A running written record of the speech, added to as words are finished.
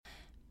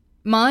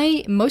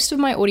most of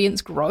my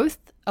audience growth,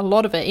 a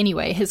lot of it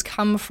anyway, has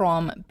come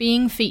from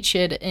being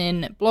featured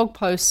in blog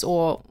posts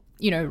or,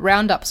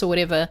 roundups or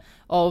whatever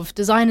of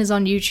designers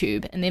on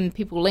YouTube, and then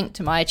people link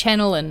to my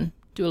channel and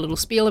do a little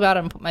spiel about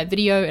it and put my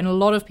video, and a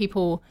lot of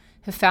people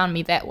have found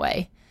me that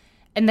way.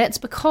 And that's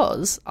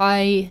because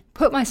I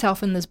put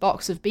myself in this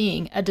box of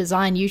being a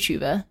design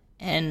YouTuber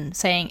and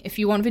saying, if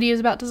you want videos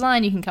about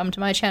design, you can come to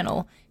my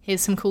channel.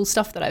 Here's some cool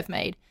stuff that I've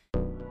made.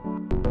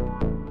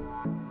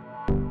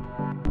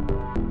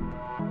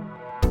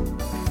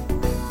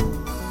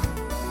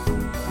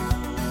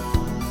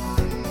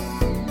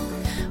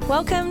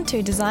 Welcome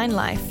to Design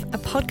Life, a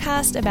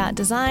podcast about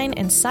design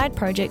and side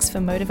projects for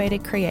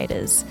motivated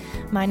creators.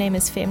 My name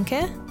is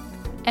Femke.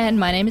 And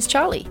my name is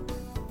Charlie.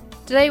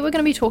 Today we're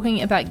going to be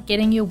talking about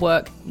getting your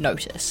work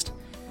noticed.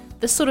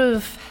 This sort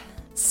of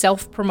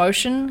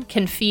self-promotion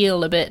can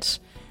feel a bit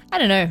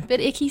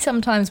icky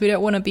sometimes. We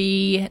don't want to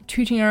be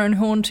tooting our own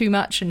horn too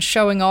much and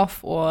showing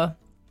off or,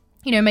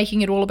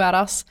 making it all about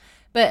us.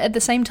 But at the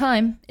same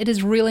time, it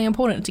is really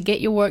important to get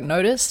your work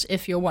noticed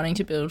if you're wanting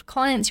to build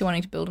clients, you're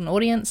wanting to build an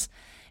audience.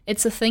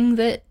 It's a thing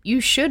that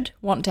you should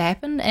want to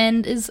happen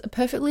and is a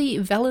perfectly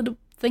valid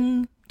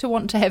thing to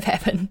want to have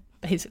happen,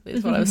 basically,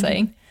 is what I was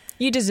saying.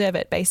 You deserve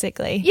it,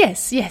 basically.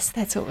 Yes,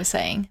 that's what we're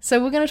saying.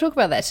 So we're going to talk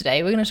about that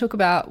today. We're going to talk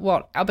about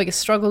what our biggest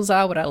struggles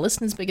are, what our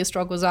listeners' biggest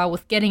struggles are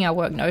with getting our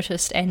work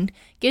noticed and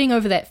getting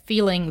over that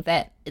feeling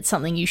that it's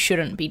something you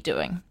shouldn't be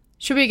doing.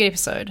 Should be a good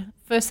episode.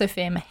 First though,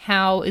 Fem,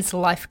 how is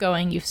life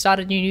going? You've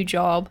started your new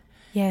job.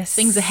 Yes.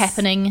 Things are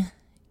happening. You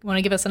want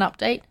to give us an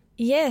update?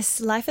 Yes,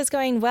 life is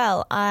going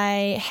well.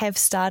 I have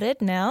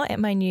started now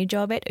at my new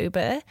job at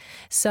Uber,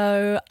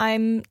 so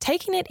I'm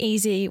taking it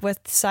easy with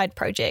side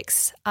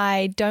projects.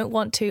 I don't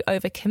want to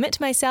overcommit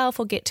myself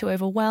or get too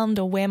overwhelmed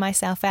or wear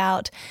myself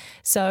out,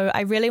 so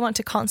I really want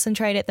to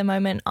concentrate at the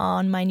moment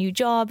on my new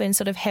job and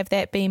sort of have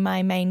that be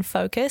my main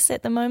focus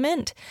at the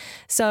moment.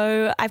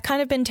 So I've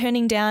kind of been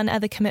turning down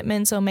other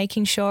commitments or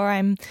making sure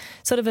I'm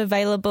sort of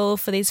available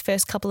for these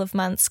first couple of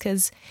months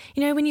because,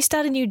 when you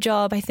start a new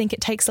job, I think it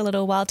takes a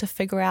little while to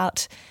figure out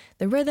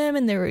the rhythm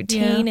and the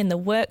routine and the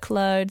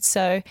workload.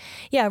 So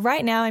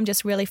right now I'm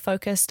just really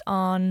focused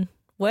on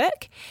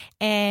work,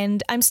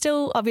 and I'm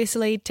still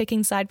obviously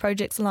ticking side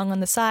projects along on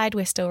the side.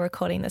 We're still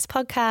recording this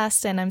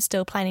podcast and I'm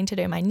still planning to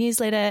do my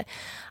newsletter.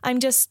 I'm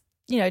just,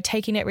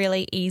 taking it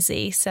really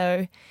easy.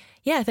 So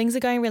things are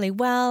going really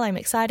well. I'm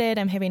excited.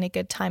 I'm having a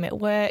good time at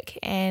work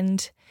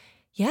and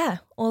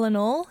all in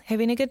all,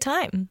 having a good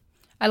time.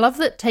 I love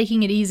that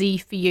taking it easy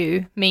for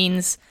you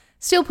means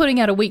still putting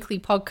out a weekly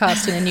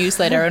podcast and a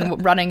newsletter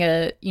and running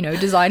a,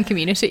 design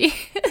community.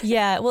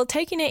 Well,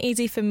 taking it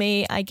easy for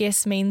me, I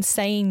guess, means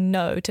saying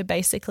no to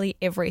basically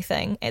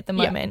everything at the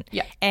moment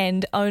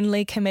and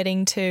only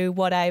committing to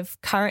what I've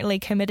currently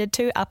committed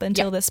to up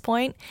until this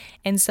point.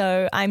 And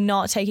so I'm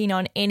not taking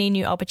on any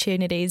new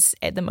opportunities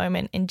at the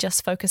moment and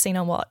just focusing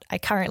on what I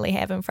currently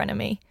have in front of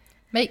me.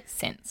 Makes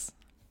sense.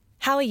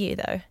 How are you,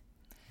 though?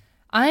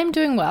 I'm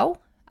doing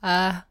well.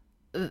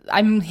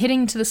 I'm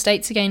heading to the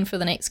States again for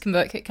the next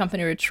ConvertKit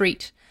Company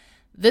retreat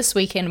this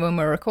weekend when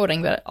we're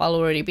recording, but I'll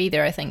already be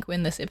there, I think,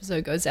 when this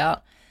episode goes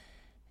out.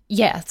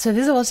 So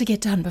there's a lot to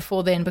get done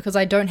before then because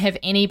I don't have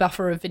any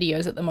buffer of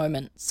videos at the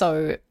moment.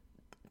 So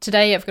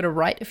today I've got to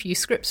write a few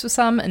scripts for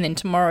some, and then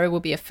tomorrow will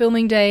be a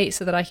filming day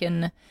so that I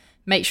can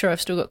make sure I've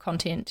still got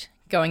content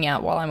going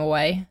out while I'm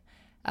away.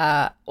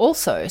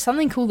 Also,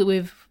 something cool that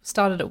we've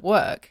started at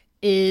work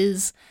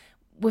is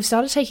we've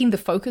started taking the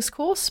Focus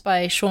course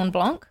by Shawn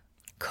Blanc.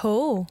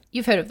 Cool.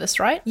 You've heard of this,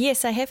 right?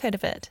 Yes, I have heard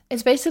of it.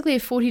 It's basically a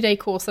 40-day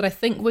course that I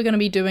think we're going to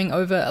be doing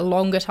over a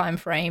longer time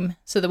frame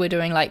so that we're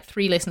doing like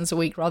 3 lessons a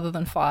week rather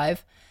than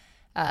 5.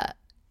 And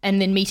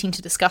then meeting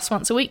to discuss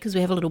once a week because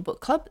we have a little book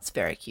club. It's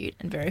very cute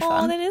and very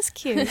fun. Oh, that is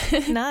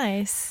cute.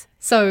 Nice.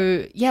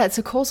 So, it's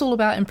a course all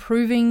about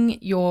improving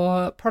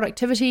your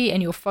productivity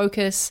and your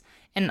focus.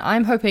 And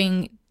I'm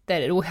hoping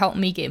that it will help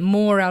me get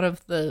more out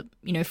of the,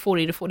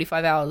 40 to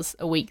 45 hours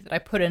a week that I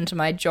put into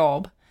my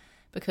job,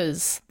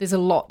 because there's a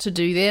lot to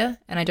do there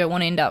and I don't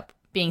want to end up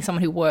being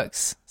someone who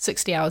works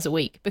 60 hours a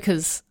week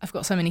because I've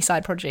got so many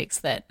side projects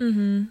that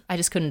I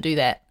just couldn't do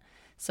that.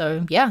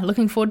 So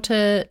looking forward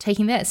to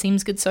taking that. It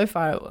seems good so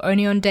far.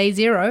 Only on day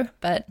 0,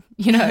 but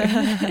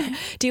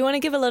Do you want to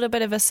give a little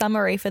bit of a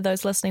summary for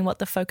those listening what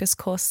the Focus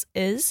course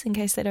is in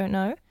case they don't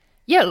know?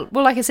 Yeah,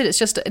 well, like I said,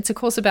 it's a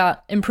course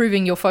about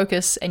improving your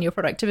focus and your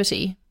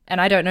productivity. And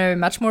I don't know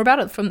much more about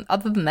it from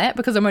other than that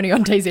because I'm only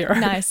on day 0.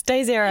 Nice,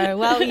 day 0.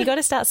 Well, you got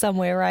to start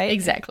somewhere, right?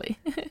 Exactly.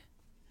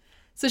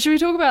 So should we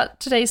talk about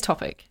today's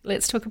topic?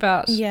 Let's talk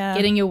about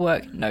getting your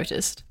work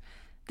noticed.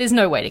 There's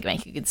no way to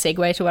make a good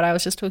segue to what I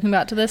was just talking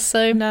about to this,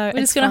 so we're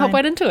just going to hop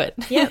right into it.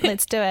 Yeah,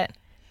 let's do it.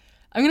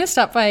 I'm going to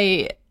start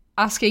by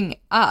asking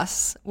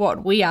us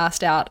what we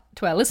asked out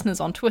to our listeners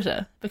on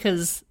Twitter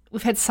because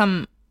we've had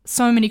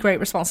so many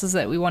great responses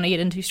that we want to get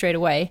into straight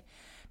away.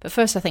 But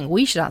first, I think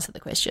we should answer the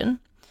question.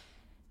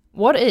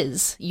 What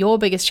is your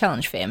biggest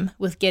challenge, Fem,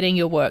 with getting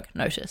your work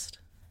noticed?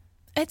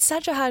 It's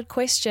such a hard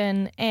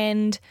question,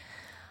 and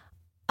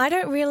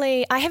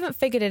I haven't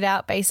figured it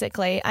out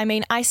basically. I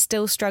mean, I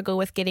still struggle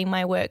with getting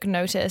my work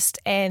noticed,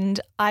 and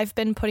I've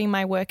been putting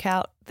my work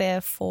out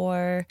there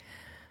for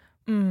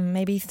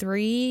maybe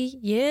 3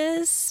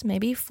 years,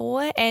 maybe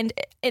 4. And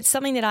it's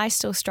something that I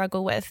still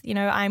struggle with. You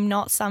know, I'm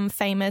not some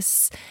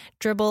famous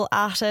dribble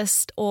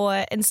artist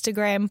or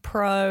Instagram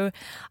pro.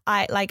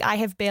 I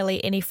have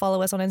barely any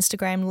followers on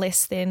Instagram,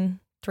 less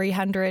than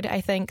 300, I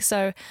think.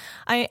 So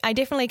I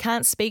definitely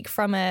can't speak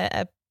from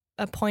a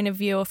point of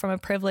view or from a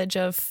privilege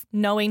of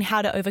knowing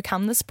how to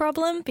overcome this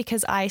problem,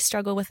 because I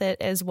struggle with it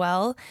as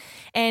well.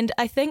 And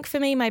I think for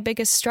me, my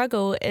biggest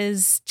struggle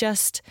is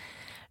just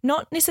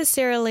not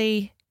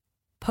necessarily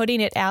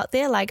putting it out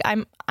there. Like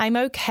I'm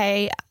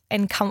okay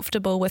and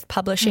comfortable with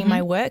publishing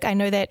my work. I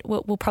know that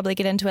we'll probably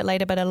get into it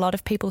later, but a lot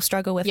of people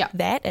struggle with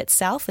that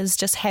itself, is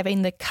just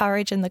having the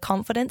courage and the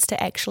confidence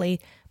to actually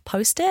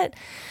post it.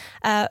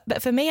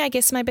 But for me, I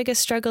guess my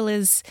biggest struggle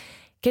is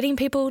getting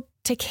people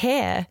to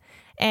care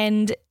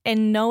and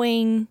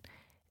knowing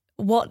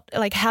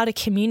how to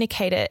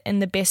communicate it in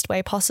the best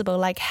way possible,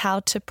 like how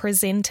to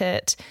present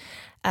it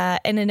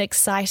in an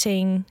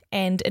exciting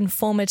and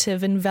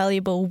informative and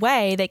valuable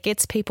way that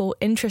gets people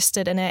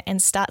interested in it and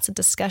starts a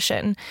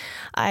discussion.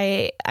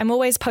 I'm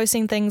always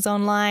posting things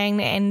online,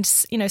 and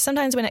you know,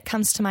 sometimes when it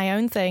comes to my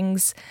own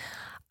things,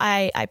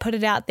 I put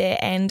it out there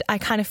and I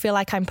kind of feel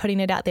like I'm putting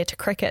it out there to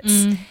crickets.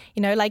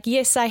 You know, like,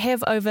 yes, I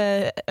have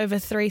over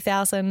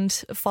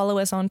 3,000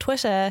 followers on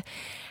Twitter,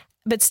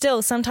 but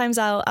still sometimes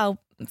I'll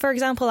for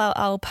example,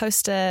 I'll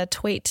post a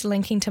tweet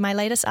linking to my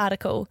latest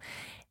article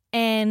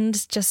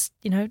and just,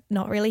 you know,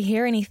 not really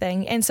hear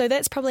anything. And so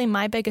that's probably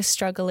my biggest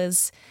struggle,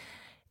 is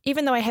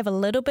even though I have a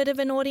little bit of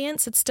an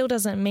audience, it still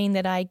doesn't mean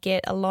that I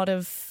get a lot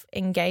of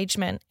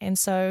engagement. And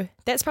so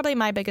that's probably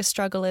my biggest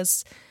struggle,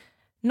 is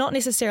not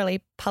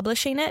necessarily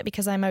publishing it,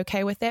 because I'm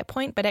okay with that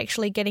point, but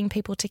actually getting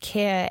people to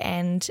care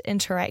and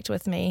interact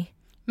with me.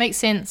 Makes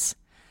sense.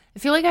 I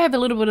feel like I have a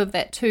little bit of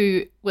that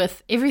too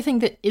with everything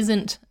that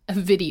isn't a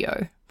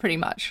video, pretty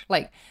much.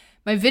 Like,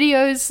 my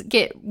videos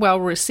get well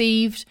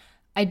received.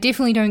 I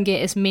definitely don't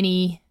get as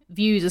many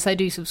views as I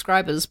do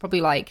subscribers.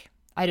 Probably like,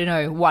 I don't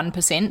know,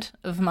 1%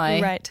 of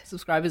my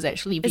subscribers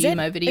actually view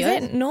my videos. Is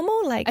that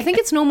normal? Like, I think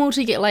it's normal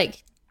to get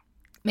like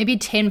maybe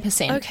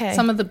 10%. Okay.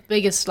 Some of the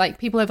biggest, like,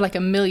 people have like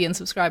 1 million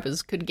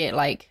subscribers could get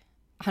like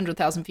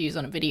 100,000 views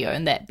on a video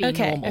and that be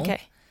normal,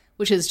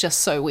 which is just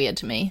so weird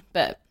to me.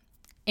 But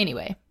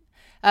anyway,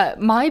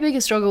 my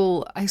biggest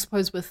struggle, I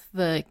suppose, with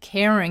the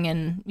caring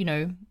and, you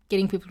know,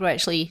 getting people to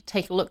actually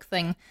take a look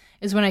thing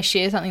is when I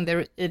share something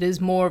that it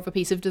is more of a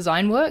piece of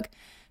design work.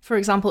 For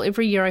example,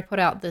 every year I put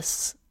out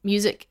this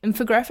music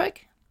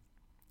infographic,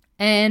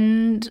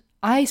 and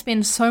I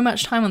spend so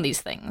much time on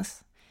these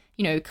things,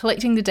 you know,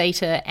 collecting the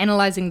data,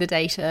 analyzing the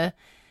data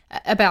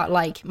about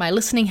like my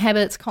listening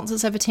habits,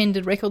 concerts I've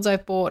attended, records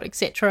I've bought,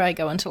 etc. I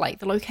go into like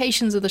the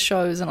locations of the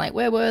shows and like,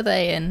 where were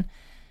they? And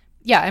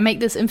yeah, I make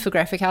this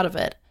infographic out of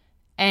it,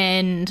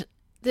 and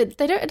it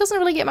doesn't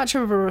really get much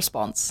of a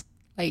response,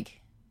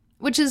 like,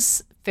 which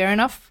is fair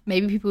enough.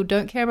 Maybe people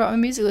don't care about my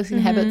music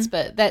listening habits,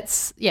 but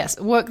that's, yes,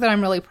 work that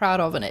I'm really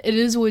proud of. And it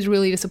is always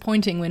really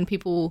disappointing when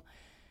people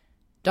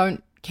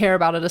don't care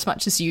about it as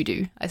much as you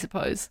do, I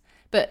suppose.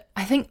 But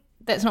I think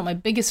that's not my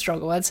biggest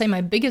struggle. I'd say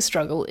my biggest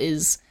struggle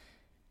is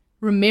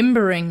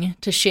remembering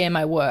to share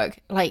my work.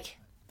 Like,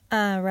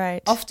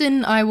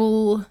 often I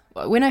will,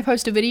 when I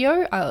post a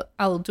video,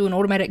 I'll do an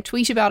automatic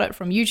tweet about it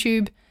from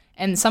YouTube,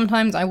 and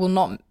sometimes I will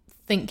not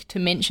think to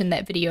mention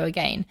that video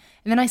again.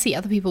 And then I see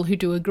other people who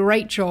do a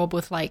great job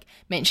with like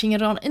mentioning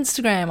it on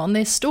Instagram, on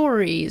their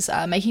stories,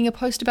 making a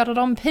post about it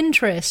on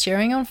Pinterest,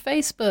 sharing on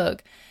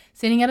Facebook,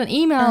 sending out an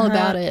email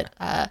about it,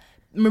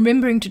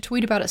 remembering to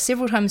tweet about it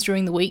several times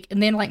during the week,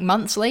 and then like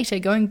months later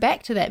going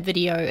back to that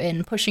video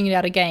and pushing it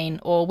out again,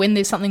 or when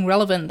there's something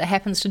relevant that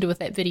happens to do with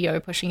that video,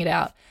 pushing it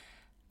out.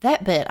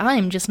 That bit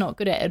I'm just not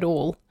good at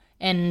all.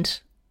 And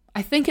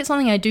I think it's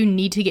something I do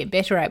need to get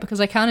better at,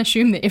 because I can't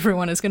assume that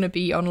everyone is going to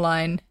be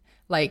online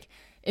like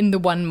in the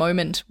one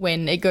moment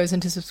when it goes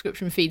into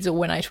subscription feeds or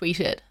when I tweet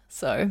it.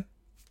 So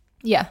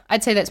yeah,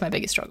 I'd say that's my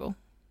biggest struggle.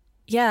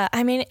 Yeah,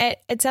 I mean,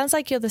 it sounds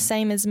like you're the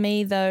same as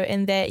me though,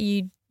 in that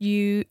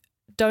you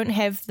don't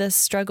have this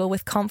struggle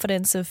with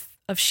confidence of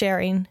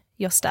sharing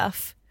your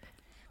stuff.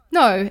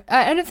 No,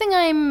 I don't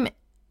think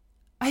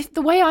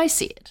the way I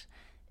see it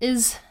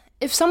is,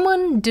 if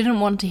someone didn't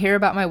want to hear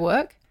about my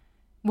work,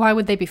 why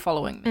would they be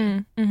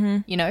following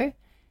me? You know?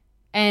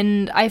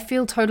 And I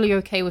feel totally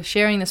okay with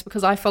sharing this,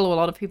 because I follow a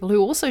lot of people who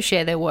also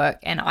share their work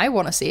and I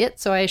want to see it.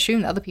 So I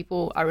assume that other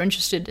people are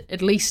interested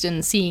at least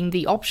in seeing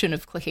the option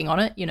of clicking on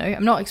it. You know,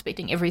 I'm not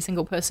expecting every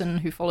single person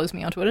who follows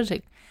me on Twitter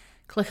to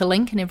click a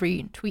link in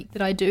every tweet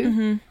that I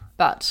do.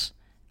 But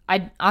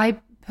I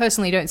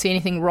personally don't see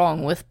anything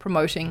wrong with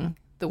promoting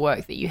the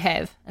work that you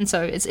have. And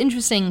so it's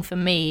interesting for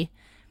me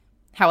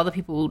how other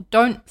people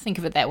don't think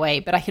of it that way,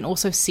 but I can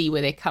also see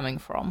where they're coming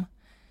from.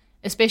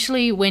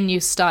 Especially when you're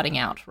starting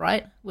out,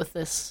 right? With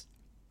this,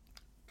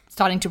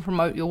 starting to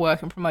promote your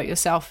work and promote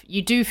yourself,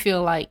 you do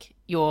feel like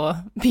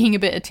you're being a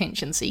bit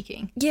attention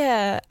seeking.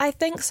 Yeah, I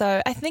think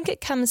so. I think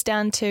it comes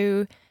down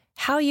to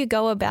how you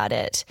go about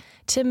it.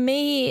 To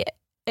me,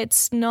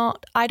 it's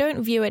not, I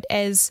don't view it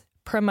as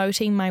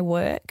promoting my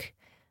work.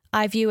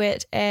 I view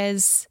it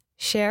as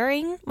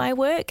sharing my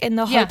work in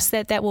the hopes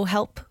that that will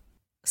help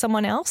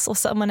someone else or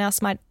someone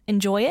else might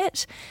enjoy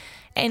it.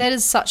 And that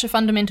is such a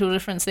fundamental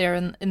difference there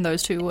in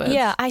those two words.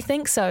 Yeah, I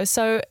think so.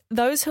 So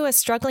those who are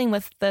struggling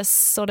with this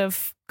sort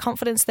of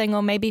confidence thing,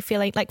 or maybe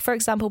feeling like, for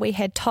example, we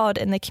had Todd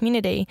in the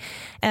community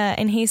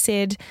and he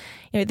said,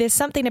 there's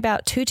something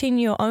about tooting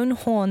your own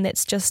horn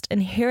that's just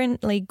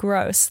inherently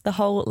gross. The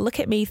whole look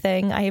at me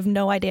thing, I have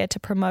no idea to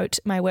promote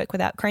my work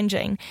without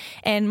cringing.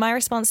 And my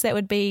response to that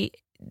would be,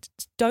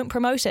 don't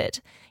promote it.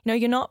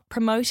 You're not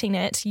promoting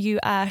it, you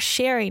are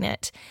sharing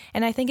it.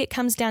 And I think it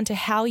comes down to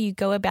how you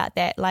go about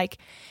that. Like,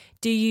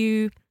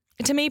 to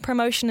me,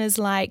 promotion is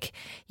like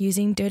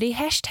using dirty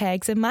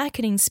hashtags and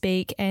marketing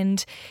speak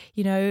and,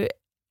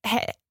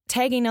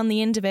 tagging on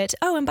the end of it,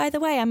 oh, and by the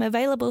way, I'm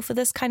available for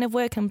this kind of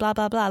work and blah,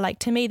 blah, blah. Like,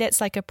 to me,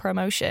 that's like a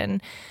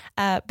promotion.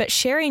 But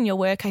sharing your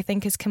work, I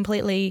think, is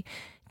completely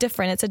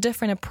different. It's a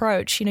different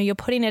approach. You're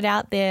putting it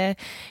out there,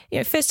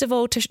 first of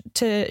all,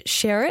 to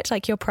share it,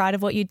 like you're proud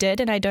of what you did.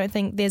 And I don't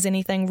think there's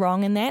anything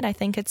wrong in that. I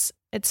think it's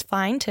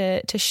fine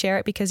to share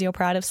it because you're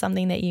proud of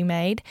something that you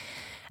made.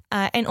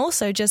 And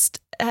also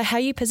just how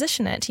you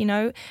position it.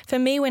 For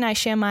me, when I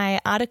share my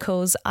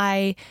articles,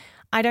 I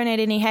don't add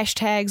any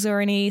hashtags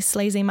or any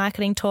sleazy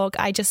marketing talk.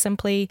 I just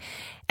simply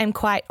am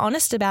quite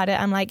honest about it.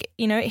 I'm like,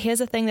 here's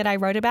a thing that I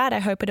wrote about. I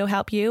hope it'll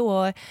help you.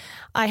 Or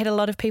I had a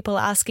lot of people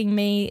asking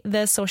me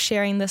this or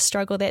sharing this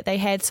struggle that they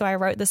had, so I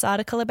wrote this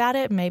article about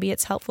it. Maybe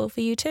it's helpful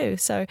for you too.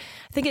 So I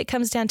think it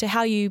comes down to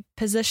how you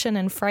position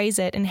and phrase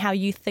it and how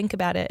you think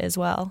about it as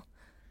well.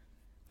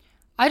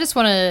 I just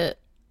want to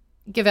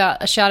give out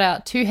a shout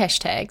out to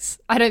hashtags.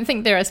 I don't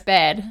think they're as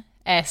bad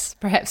as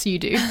perhaps you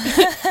do.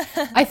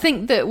 I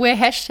think that where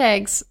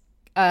hashtags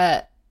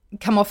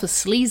come off as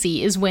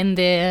sleazy is when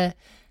they're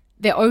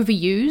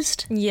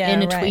overused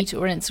in a tweet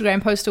or an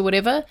Instagram post or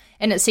whatever,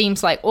 and it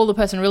seems like all the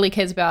person really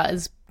cares about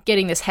is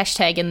getting this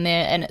hashtag in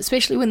there, and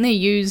especially when they're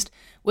used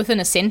within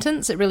a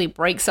sentence, it really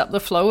breaks up the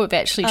flow of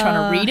actually trying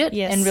to read it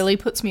and really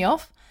puts me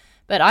off.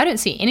 But I don't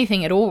see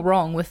anything at all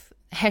wrong with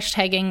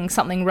hashtagging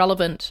something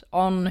relevant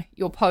on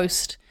your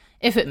post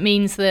if it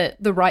means that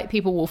the right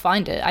people will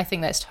find it. I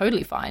think that's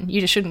totally fine.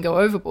 You just shouldn't go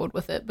overboard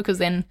with it because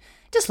then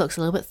it just looks a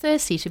little bit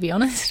thirsty, to be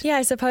honest. Yeah,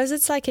 I suppose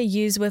it's like a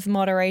use with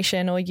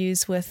moderation or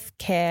use with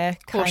care.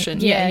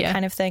 Caution,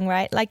 kind of thing,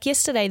 right? Like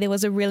yesterday there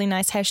was a really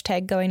nice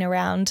hashtag going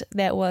around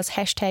that was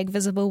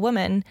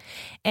 #VisibleWomen,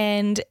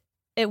 and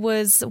it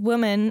was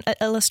women,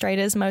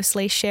 illustrators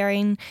mostly,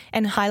 sharing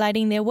and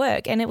highlighting their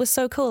work. And it was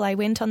so cool. I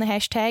went on the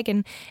hashtag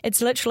and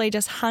it's literally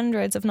just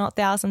hundreds, if not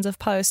thousands, of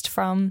posts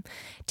from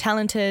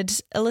talented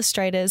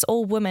illustrators,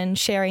 all women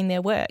sharing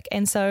their work.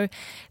 And so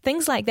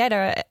things like that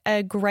are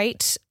a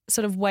great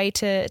sort of way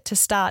to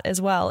start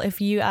as well.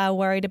 If you are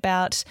worried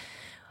about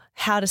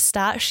how to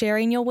start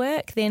sharing your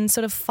work, then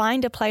sort of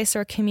find a place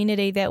or a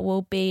community that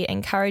will be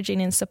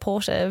encouraging and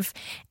supportive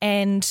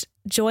and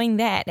join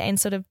that and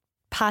sort of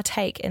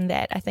partake in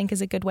that, I think,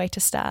 is a good way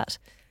to start.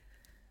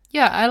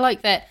 Yeah, I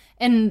like that.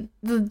 And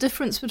the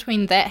difference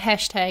between that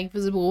hashtag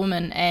Visible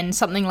Woman and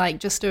something like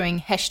just doing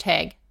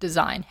hashtag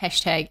design,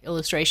 hashtag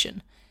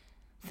illustration.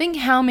 Think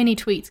how many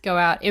tweets go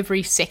out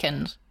every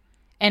second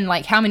and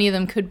like how many of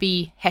them could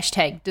be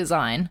hashtag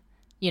design.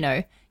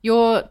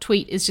 Your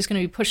tweet is just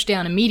going to be pushed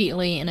down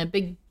immediately in a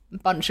big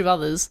bunch of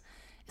others.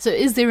 So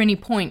is there any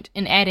point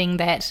in adding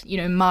that,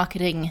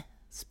 marketing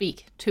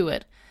speak to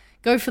it?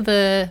 Go for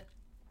the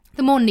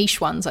more niche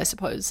ones, I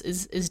suppose,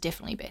 is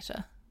definitely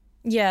better.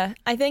 Yeah,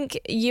 I think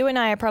you and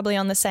I are probably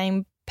on the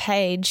same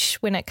page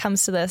when it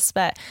comes to this,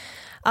 but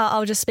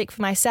I'll just speak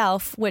for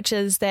myself, which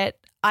is that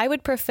I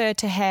would prefer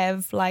to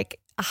have like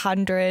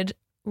 100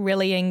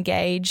 really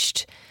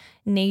engaged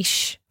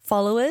niche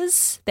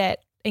followers that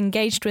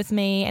engaged with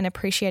me and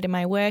appreciated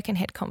my work and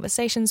had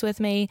conversations with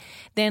me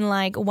than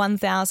like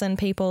 1,000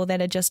 people that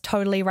are just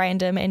totally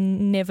random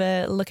and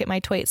never look at my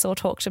tweets or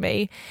talk to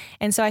me.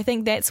 And so I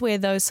think that's where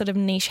those sort of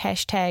niche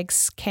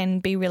hashtags can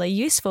be really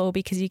useful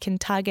because you can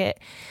target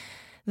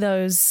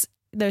those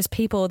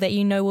people that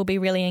will be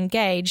really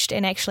engaged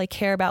and actually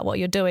care about what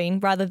you're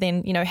doing rather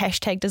than,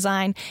 hashtag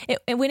design.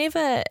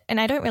 And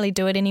I don't really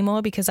do it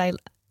anymore because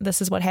this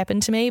is what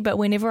happened to me, but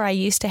whenever I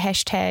used to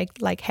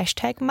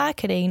hashtag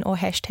marketing or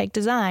hashtag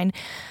design,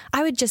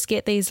 I would just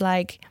get these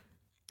like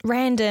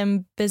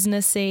random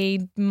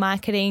businessy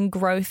marketing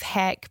growth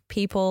hack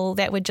people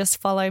that would just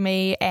follow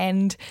me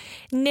and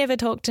never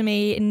talk to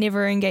me,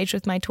 never engage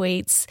with my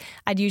tweets.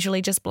 I'd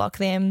usually just block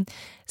them.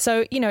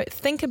 So,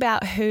 think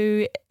about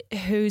who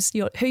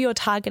you're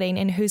targeting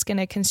and who's going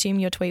to consume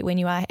your tweet when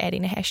you are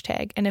adding a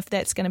hashtag and if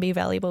that's going to be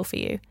valuable for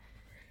you.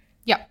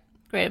 Yep,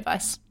 great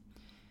advice.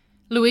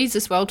 Louise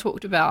as well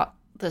talked about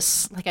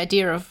this like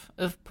idea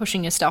of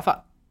pushing your stuff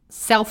up,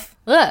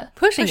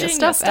 pushing your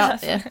stuff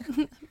out there,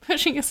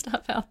 pushing your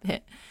stuff out there.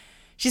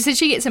 She said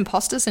she gets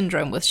imposter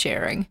syndrome with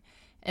sharing,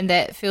 and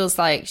that feels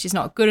like she's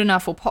not good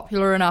enough or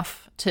popular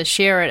enough to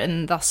share it,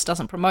 and thus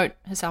doesn't promote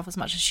herself as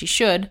much as she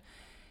should.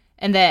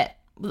 And that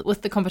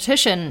with the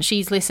competition,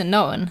 she's lesser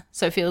known,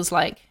 so it feels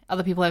like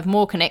other people have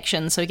more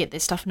connections, so get their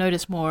stuff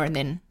noticed more and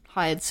then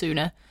hired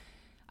sooner.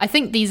 I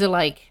think these are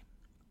like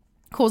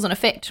cause and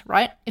effect,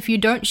 right? If you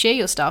don't share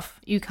your stuff,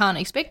 you can't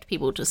expect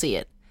people to see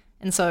it.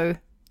 And so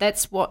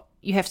that's what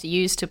you have to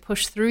use to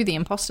push through the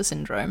imposter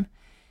syndrome.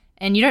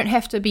 And you don't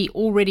have to be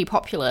already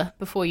popular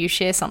before you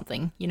share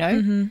something, you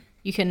know? Mm-hmm.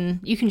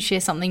 You can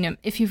share something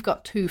if you've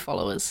got 2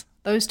 followers.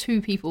 Those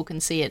 2 people can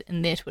see it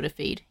in their Twitter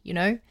feed, you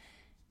know?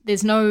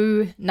 There's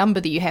no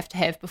number that you have to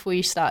have before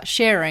you start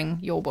sharing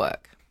your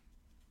work.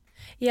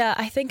 Yeah,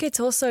 I think it's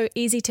also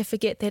easy to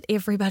forget that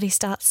everybody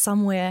starts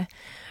somewhere,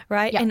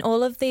 right? Yeah. And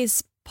all of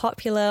these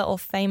popular or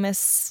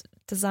famous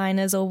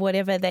designers or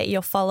whatever that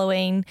you're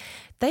following,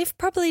 they've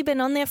probably been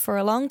on there for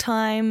a long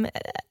time,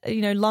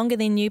 longer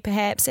than you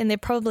perhaps, and they're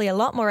probably a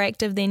lot more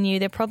active than you.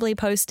 They're probably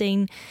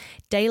posting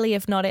daily,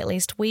 if not at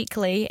least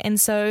weekly. And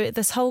so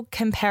this whole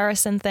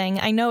comparison thing,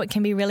 I know it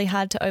can be really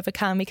hard to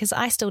overcome because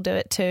I still do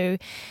it too,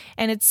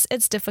 and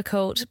it's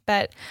difficult.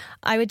 But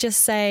I would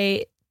just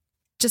say,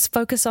 just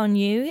focus on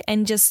you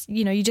and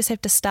you just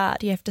have to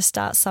start. You have to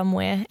start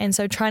somewhere. And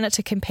so try not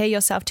to compare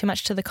yourself too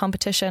much to the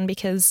competition,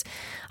 because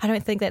I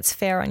don't think that's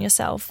fair on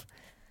yourself.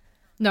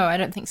 No, I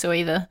don't think so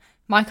either.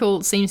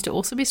 Michael seems to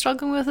also be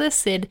struggling with this,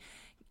 said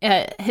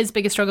his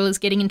biggest struggle is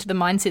getting into the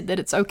mindset that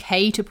it's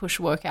okay to push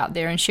work out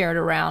there and share it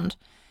around,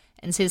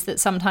 and says that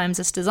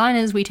sometimes as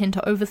designers we tend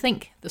to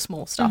overthink the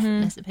small stuff,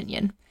 in his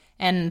opinion.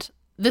 And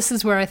this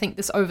is where I think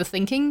this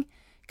overthinking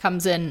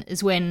comes in,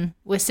 is when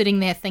we're sitting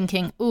there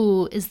thinking,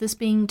 ooh, is this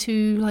being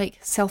too like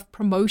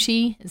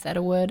self-promoty? Is that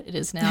a word? It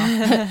is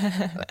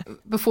now.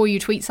 Before you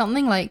tweet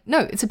something, like,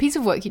 no, it's a piece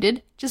of work you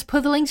did. Just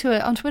put the link to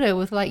it on Twitter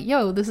with like,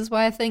 yo, this is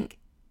why I think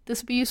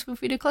this would be useful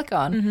for you to click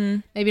on. Mm-hmm.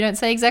 Maybe don't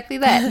say exactly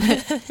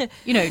that,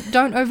 but,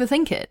 don't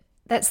overthink it.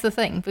 That's the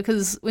thing,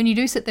 because when you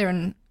do sit there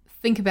and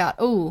think about,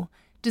 oh,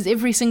 does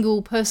every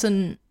single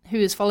person who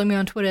is following me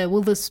on Twitter,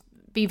 will this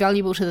be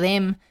valuable to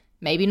them?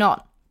 Maybe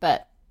not,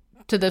 but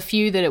to the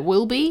few that it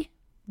will be,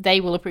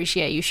 they will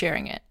appreciate you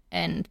sharing it,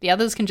 and the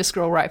others can just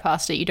scroll right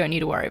past it. You don't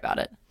need to worry about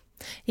it.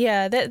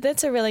 Yeah,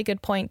 that's a really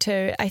good point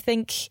too. I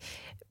think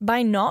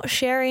by not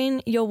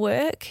sharing your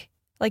work,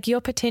 like,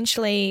 you're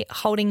potentially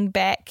holding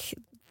back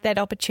that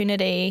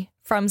opportunity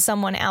from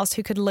someone else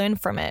who could learn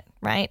from it,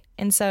 right?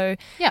 And so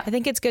yeah. I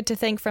think it's good to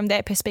think from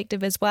that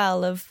perspective as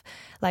well, of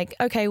like,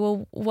 okay,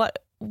 well,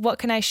 what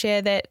can I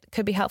share that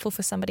could be helpful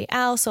for somebody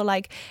else? Or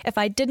like, if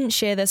I didn't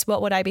share this,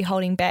 what would I be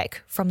holding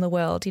back from the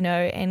world,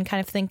 and kind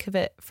of think of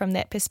it from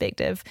that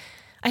perspective.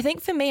 I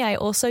think for me, I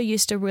also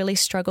used to really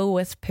struggle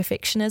with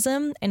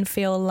perfectionism and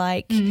feel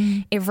like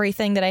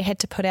everything that I had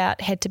to put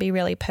out had to be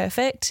really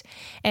perfect.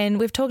 And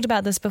we've talked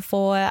about this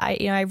before.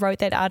 I wrote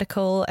that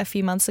article a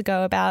few months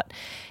ago about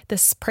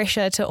this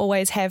pressure to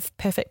always have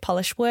perfect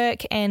polished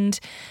work. And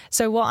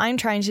so what I'm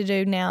trying to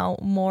do now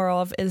more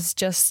of is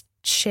just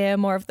share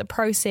more of the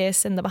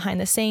process and the behind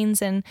the scenes,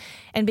 and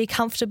be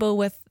comfortable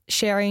with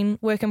sharing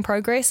work in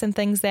progress and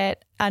things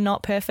that are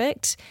not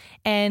perfect.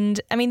 And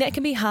I mean, that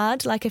can be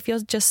hard. Like, if you're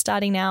just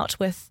starting out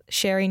with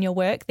sharing your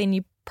work, then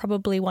you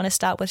probably want to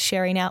start with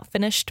sharing out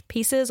finished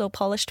pieces or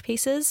polished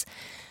pieces.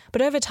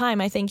 But over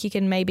time, I think you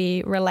can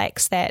maybe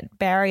relax that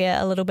barrier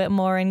a little bit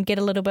more and get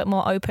a little bit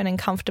more open and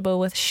comfortable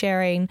with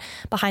sharing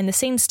behind the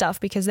scenes stuff,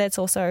 because that's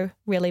also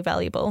really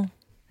valuable.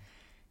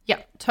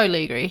 Yeah,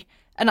 totally agree.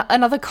 And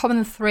another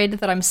common thread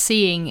that I'm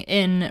seeing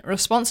in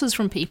responses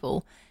from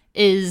people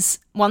is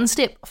one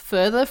step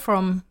further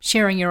from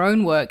sharing your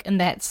own work,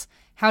 and that's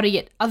how to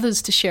get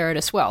others to share it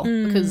as well.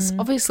 Because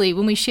obviously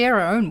when we share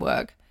our own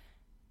work,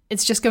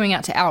 it's just going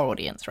out to our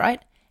audience,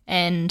 right?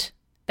 And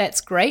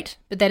that's great,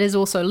 but that is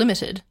also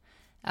limited.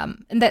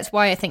 And that's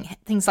why I think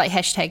things like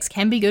hashtags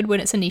can be good when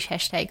it's a niche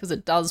hashtag, because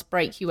it does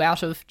break you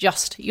out of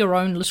just your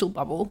own little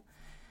bubble.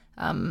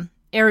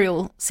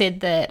 Ariel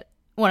said that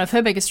one of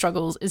her biggest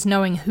struggles is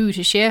knowing who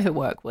to share her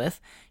work with.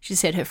 She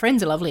said her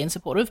friends are lovely and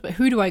supportive, but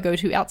who do I go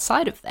to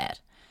outside of that?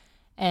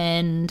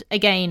 And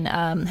again,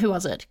 who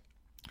was it?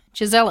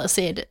 Gisela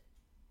said,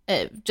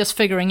 just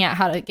figuring out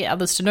how to get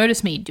others to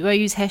notice me. Do I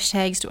use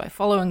hashtags? Do I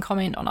follow and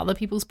comment on other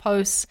people's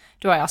posts?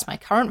 Do I ask my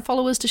current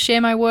followers to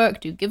share my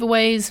work? Do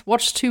giveaways?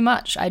 Watch too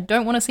much? I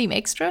don't want to seem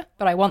extra,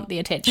 but I want the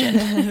attention.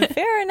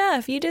 Fair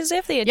enough. You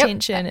deserve the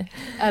attention. Yep.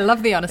 I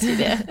love the honesty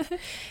there.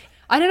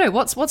 I don't know.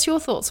 What's your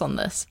thoughts on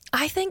this?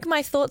 I think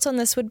my thoughts on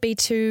this would be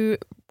to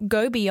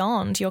go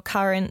beyond your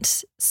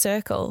current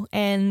circle.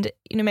 And,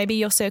 maybe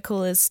your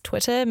circle is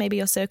Twitter, maybe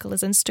your circle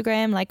is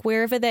Instagram, like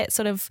wherever that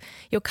sort of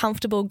your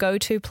comfortable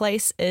go-to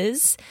place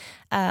is.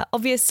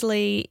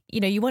 Obviously,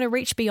 you want to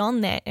reach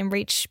beyond that and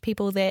reach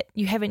people that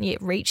you haven't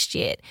yet reached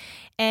yet.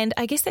 And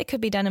I guess that could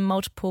be done in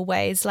multiple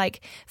ways.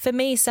 Like, for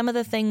me, some of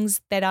the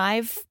things that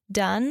I've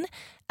done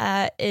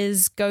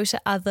is go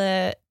to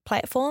other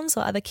platforms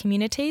or other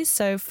communities.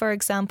 So, for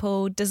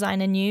example,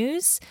 Designer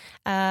News,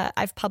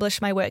 I've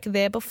published my work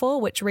there before,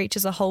 which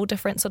reaches a whole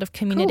different sort of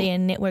community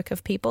and network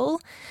of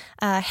people.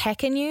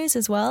 Hacker News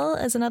as well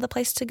is another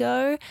place to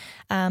go.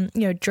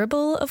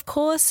 Dribbble, of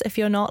course, if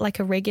you're not like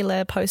a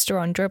regular poster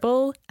on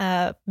Dribbble,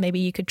 maybe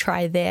you could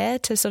try there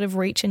to sort of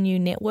reach a new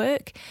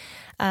network.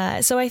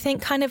 So I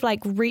think kind of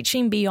like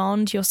reaching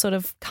beyond your sort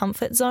of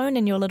comfort zone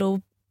and your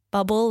little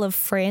bubble of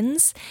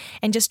friends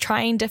and just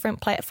trying different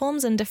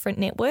platforms and different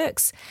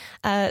networks.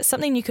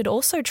 Something you could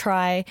also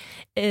try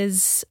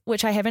is,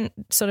 which I haven't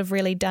sort of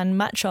really done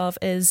much of,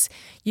 is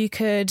you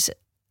could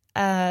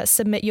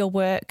submit your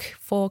work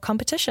for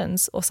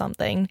competitions or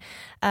something,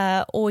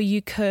 or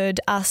you could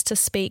ask to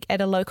speak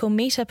at a local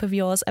meetup of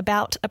yours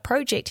about a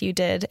project you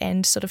did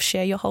and sort of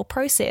share your whole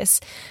process.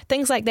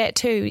 Things like that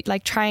too,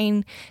 like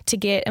trying to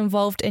get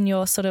involved in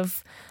your sort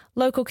of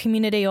local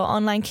community or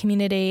online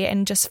community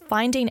and just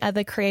finding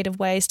other creative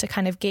ways to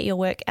kind of get your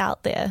work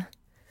out there.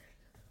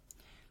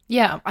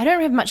 Yeah, I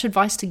don't have much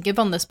advice to give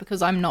on this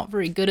because I'm not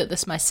very good at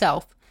this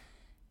myself.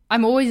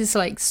 I'm always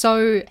like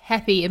so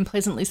happy and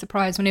pleasantly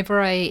surprised whenever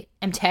I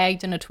am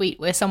tagged in a tweet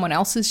where someone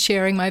else is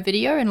sharing my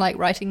video and like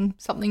writing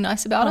something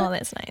nice about it. Oh,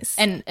 that's nice.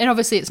 And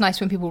obviously it's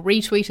nice when people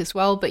retweet as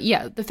well. But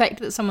yeah, the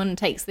fact that someone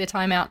takes their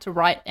time out to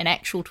write an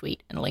actual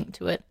tweet and link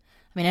to it.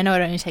 I mean, I know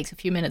it only takes a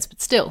few minutes, but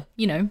still,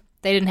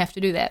 they didn't have to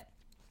do that.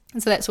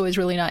 And so that's always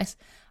really nice.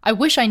 I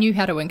wish I knew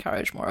how to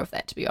encourage more of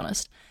that, to be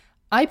honest.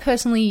 I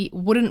personally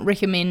wouldn't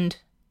recommend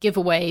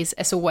giveaways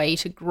as a way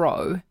to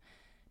grow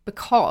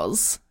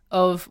because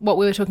of what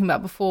we were talking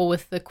about before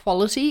with the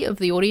quality of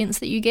the audience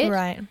that you get.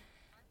 Right.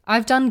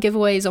 I've done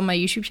giveaways on my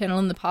YouTube channel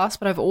in the past,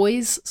 but I've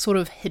always sort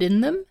of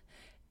hidden them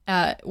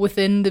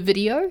within the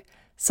video.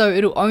 So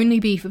it'll only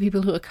be for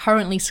people who are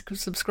currently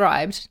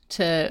subscribed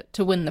to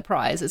win the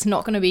prize. It's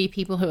not going to be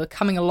people who are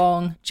coming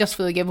along just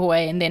for the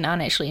giveaway and then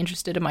aren't actually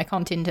interested in my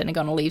content and are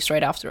going to leave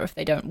straight after if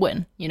they don't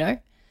win,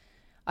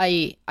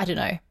 I don't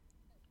know.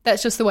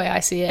 That's just the way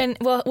I see it. And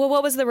well,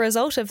 what was the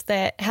result of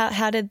that?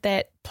 How did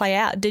that play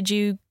out? Did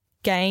you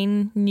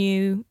gain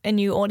a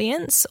new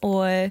audience,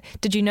 or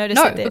did you notice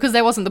No, because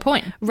that wasn't the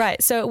point. Right,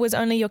 so it was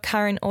only your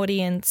current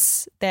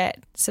audience that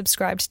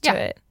subscribed to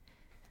it.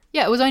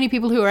 Yeah, it was only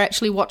people who were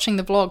actually watching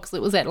the vlog, because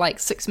it was at like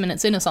 6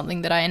 minutes in or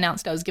something that I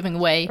announced I was giving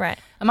away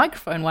a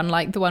microphone one,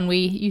 like the one we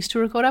used to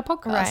record our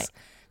podcast. Right.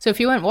 So if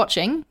you weren't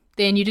watching,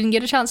 then you didn't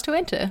get a chance to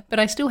enter. But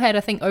I still had, I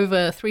think,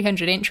 over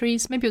 300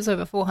 entries. Maybe it was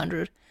over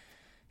 400.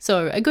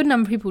 So a good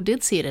number of people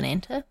did see it and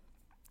enter.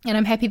 And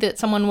I'm happy that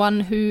someone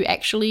won who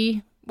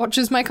actually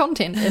watches my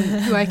content and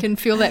who I can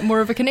feel that more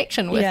of a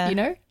connection with,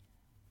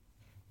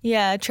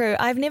 Yeah, true.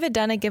 I've never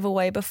done a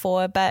giveaway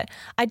before, but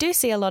I do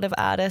see a lot of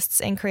artists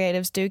and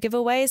creatives do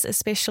giveaways,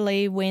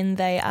 especially when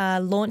they are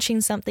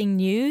launching something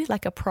new,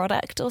 like a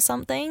product or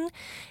something.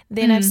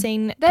 Then I've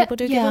seen people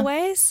do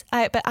giveaways,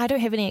 but I don't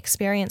have any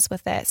experience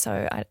with that.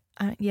 So,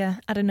 I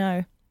don't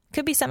know.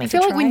 Could be something to try.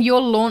 I feel like when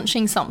you're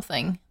launching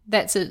something,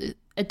 that's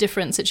a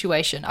different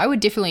situation. I would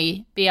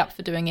definitely be up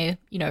for doing a,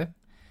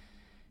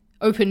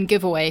 open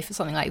giveaway for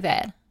something like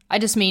that. I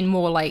just mean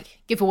more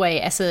like giveaway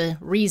as a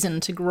reason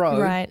to grow.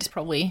 Right. It's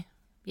probably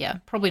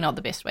not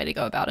the best way to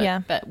go about it. Yeah.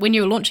 But when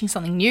you're launching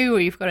something new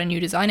or you've got a new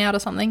design out or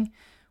something,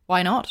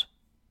 why not?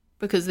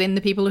 Because then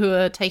the people who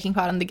are taking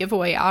part in the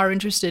giveaway are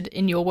interested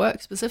in your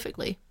work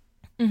specifically.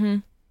 Mm-hmm.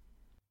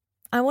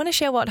 I want to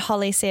share what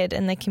Holly said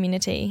in the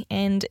community,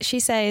 and she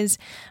says,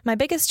 "My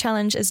biggest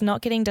challenge is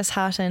not getting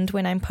disheartened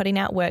when I'm putting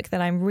out work that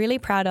I'm really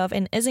proud of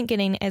and isn't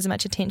getting as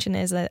much attention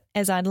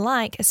as I'd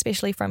like,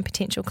 especially from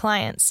potential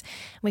clients."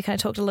 We kind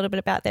of talked a little bit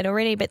about that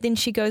already, but then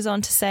she goes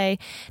on to say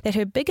that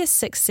her biggest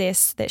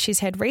success that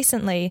she's had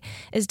recently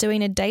is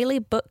doing a daily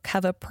book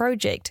cover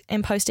project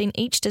and posting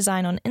each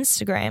design on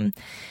Instagram.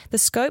 The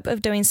scope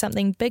of doing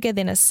something bigger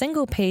than a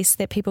single piece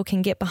that people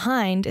can get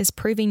behind is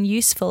proving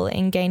useful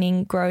in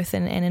gaining growth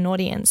and an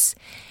audience.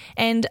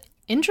 And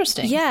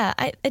interesting. Yeah,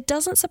 it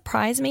doesn't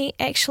surprise me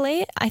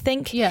actually. I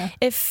think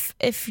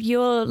if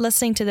you're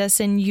listening to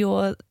this and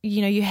you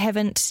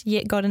haven't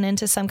yet gotten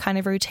into some kind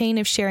of routine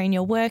of sharing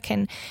your work,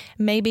 and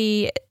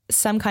maybe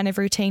some kind of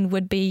routine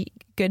would be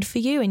good for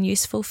you and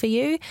useful for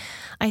you,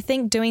 I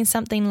think doing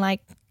something like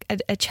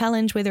a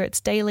challenge, whether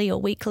it's daily or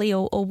weekly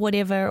or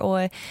whatever,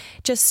 or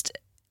just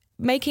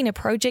making a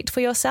project for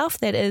yourself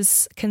that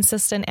is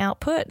consistent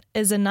output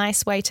is a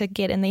nice way to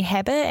get in the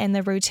habit and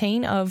the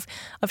routine of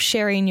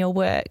sharing your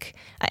work.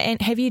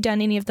 And have you done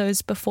any of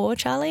those before,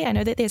 Charlie? I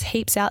know that there's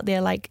heaps out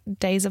there, like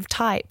Days of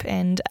Type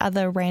and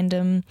other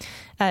random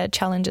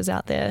challenges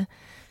out there.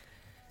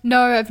 No,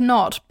 I've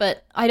not,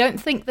 but I don't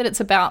think that it's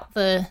about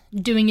the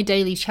doing a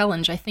daily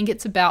challenge. I think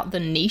it's about the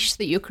niche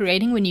that you're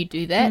creating when you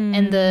do that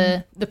and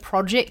the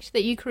project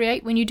that you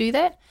create when you do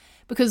that.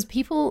 Because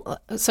people,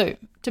 so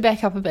to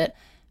back up a bit,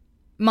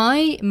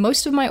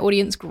 most of my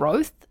audience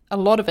growth, a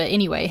lot of it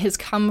anyway, has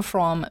come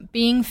from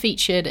being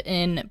featured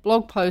in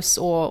blog posts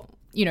or,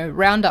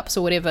 roundups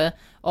or whatever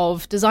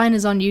of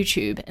designers on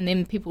YouTube. And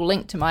then people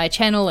link to my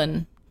channel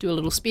and do a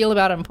little spiel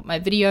about it and put my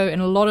video. And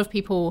a lot of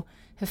people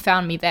have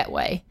found me that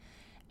way.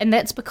 And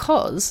that's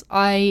because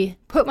I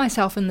put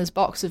myself in this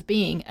box of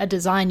being a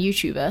design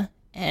YouTuber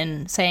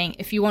and saying,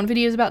 if you want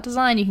videos about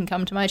design, you can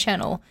come to my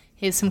channel.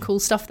 Here's some cool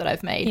stuff that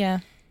I've made. Yeah.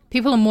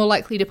 People are more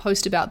likely to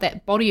post about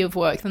that body of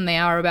work than they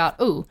are about,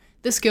 oh,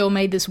 this girl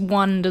made this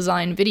one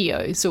design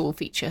video, so we'll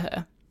feature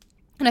her.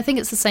 And I think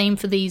it's the same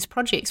for these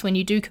projects. When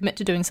you do commit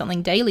to doing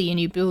something daily and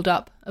you build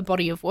up a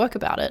body of work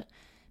about it,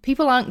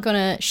 people aren't going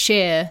to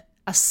share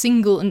a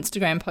single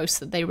Instagram post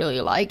that they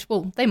really liked.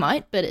 Well, they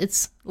might, but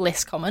it's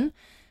less common.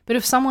 But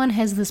if someone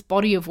has this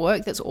body of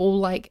work that's all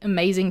like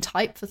amazing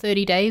type for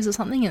 30 days or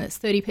something, and it's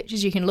 30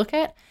 pictures you can look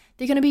at,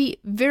 they're going to be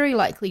very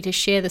likely to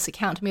share this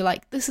account and be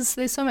like,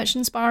 there's so much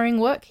inspiring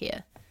work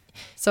here.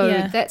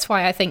 So that's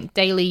why I think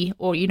daily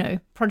or,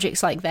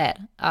 projects like that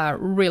are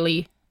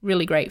really,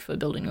 really great for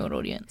building your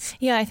audience.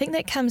 Yeah, I think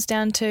that comes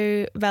down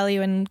to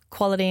value in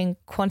quality and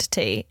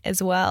quantity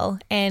as well,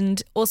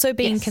 and also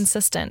being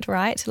consistent,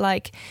 right?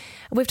 Like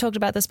we've talked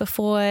about this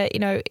before,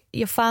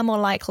 you're far more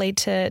likely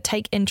to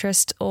take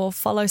interest or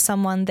follow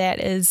someone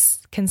that is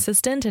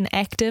consistent and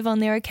active on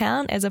their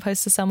account as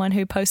opposed to someone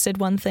who posted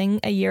one thing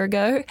a year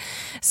ago.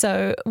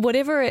 So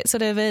whatever it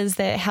sort of is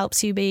that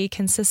helps you be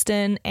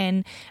consistent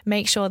and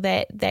make sure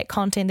that that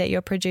content that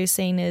you're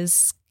producing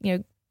is,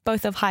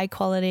 both of high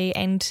quality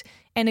and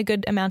a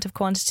good amount of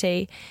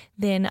quantity,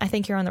 then I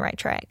think you're on the right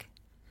track.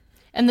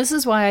 And this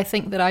is why I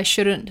think that I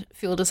shouldn't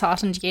feel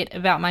disheartened yet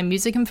about my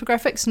music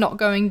infographics not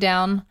going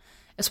down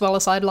as well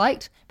as I'd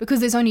liked,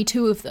 because there's only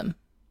 2 of them,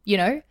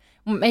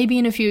 Maybe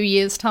in a few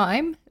years'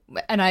 time,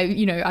 and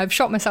I've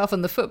shot myself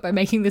in the foot by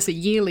making this a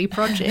yearly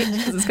project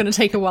because it's going to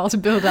take a while to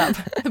build up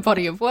the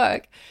body of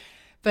work.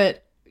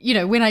 But,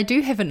 when I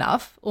do have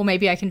enough, or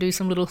maybe I can do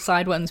some little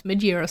side ones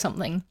mid-year or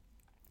something,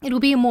 it'll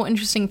be a more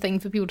interesting thing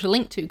for people to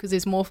link to because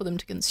there's more for them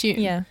to consume.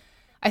 Yeah.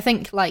 I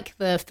think like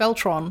the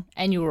Feltron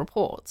annual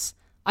reports,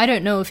 I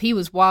don't know if he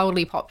was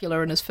wildly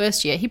popular in his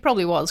first year. He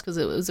probably was because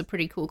it was a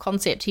pretty cool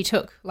concept. He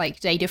took like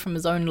data from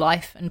his own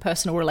life and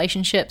personal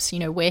relationships,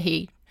 where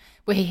he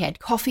had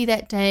coffee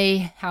that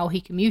day, how he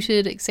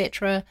commuted,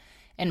 etc.,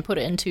 and put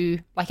it into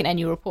like an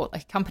annual report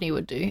like a company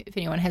would do. If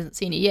anyone hasn't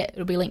seen it yet,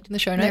 it'll be linked in the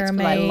show notes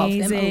because I love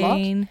them a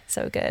lot.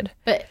 So good.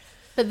 But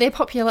their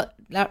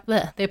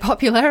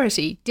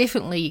popularity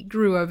definitely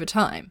grew over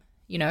time,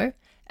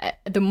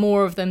 The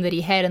more of them that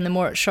he had and the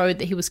more it showed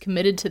that he was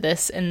committed to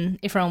this and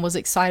everyone was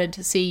excited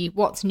to see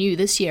what's new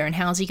this year and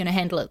how's he going to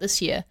handle it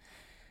this year.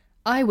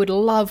 I would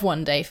love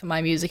one day for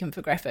my music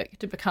infographic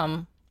to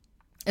become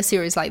a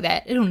series like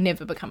that. It'll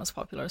never become as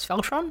popular as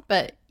Feltron,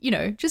 but,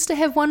 just to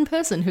have one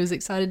person who's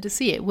excited to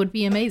see it would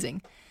be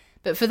amazing.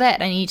 But for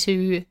that, I need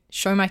to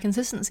show my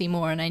consistency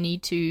more and I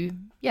need to,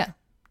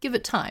 give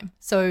it time.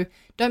 So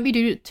don't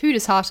be too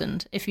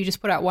disheartened if you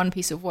just put out one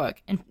piece of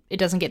work and it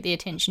doesn't get the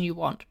attention you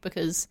want,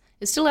 because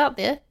it's still out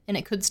there and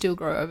it could still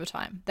grow over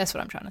time. That's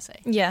what I'm trying to say.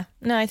 Yeah.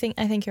 No, I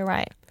think you're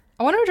right.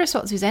 I want to address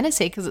what Susanna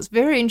said because it's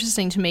very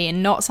interesting to me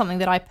and not something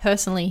that I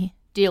personally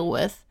deal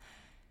with.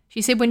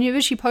 She said whenever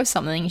she posts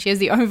something, she has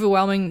the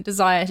overwhelming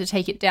desire to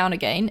take it down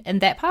again.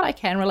 And that part I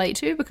can relate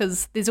to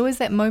because there's always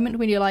that moment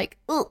when you're like,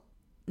 oh,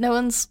 no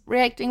one's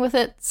reacting with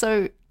it.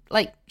 So,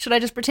 should I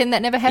just pretend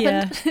that never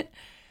happened? Yeah.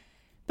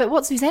 But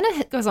what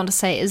Susanna goes on to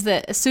say is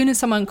that as soon as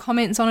someone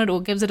comments on it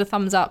or gives it a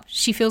thumbs up,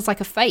 she feels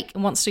like a fake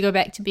and wants to go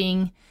back to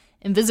being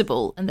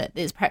invisible, and that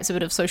there's perhaps a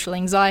bit of social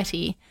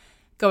anxiety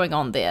going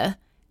on there.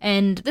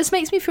 And this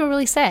makes me feel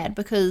really sad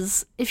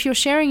because if you're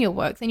sharing your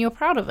work, then you're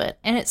proud of it.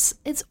 And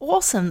it's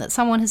awesome that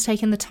someone has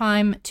taken the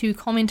time to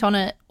comment on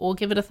it or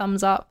give it a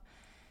thumbs up.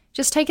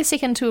 Just take a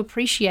second to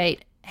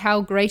appreciate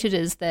how great it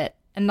is that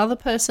another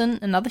person,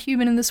 another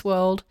human in this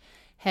world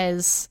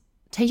has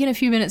taken a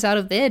few minutes out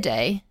of their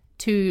day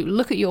to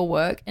look at your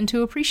work and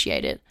to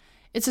appreciate it.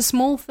 It's a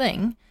small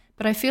thing,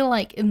 but I feel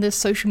like in this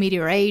social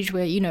media age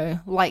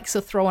where, likes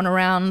are thrown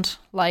around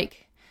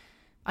like,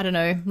 I don't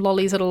know,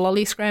 lollies at a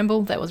lolly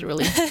scramble. That was a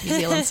really New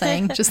Zealand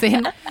saying just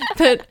then.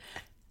 But,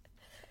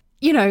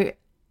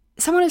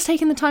 someone has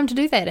taken the time to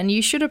do that and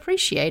you should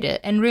appreciate it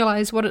and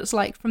realize what it's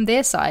like from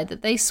their side,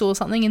 that they saw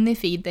something in their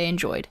feed they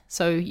enjoyed.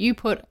 So you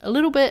put a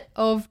little bit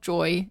of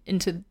joy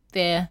into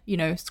their,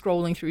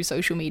 scrolling through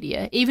social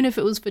media, even if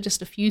it was for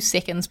just a few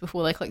seconds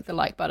before they click the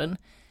like button.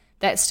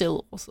 That's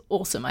still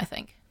awesome, I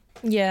think.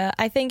 Yeah,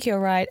 I think you're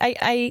right.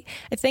 I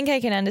think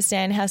I can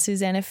understand how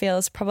Susanna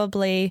feels,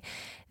 probably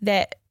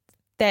that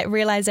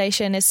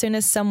realization as soon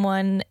as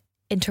someone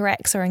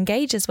interacts or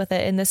engages with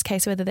it, in this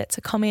case, whether that's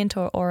a comment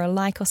or a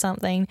like or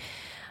something,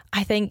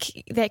 I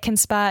think that can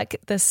spark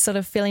this sort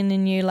of feeling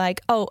in you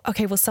like, oh,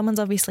 okay, well, someone's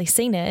obviously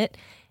seen it.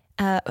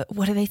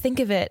 What do they think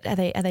of it? Are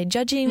they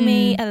judging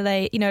me? Are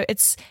they,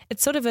 it's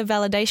sort of a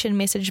validation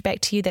message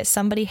back to you that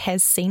somebody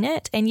has seen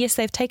it. And yes,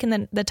 they've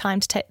taken the time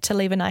to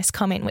leave a nice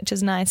comment, which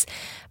is nice.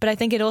 But I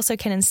think it also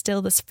can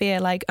instill this fear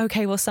like,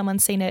 okay, well,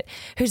 someone's seen it.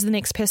 Who's the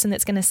next person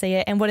that's going to see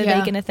it? And what are they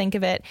going to think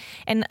of it?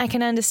 And I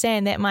can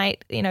understand that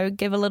might,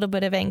 give a little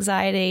bit of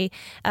anxiety.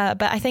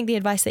 But I think the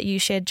advice that you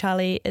shared,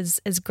 Charlie, is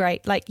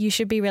great. Like, you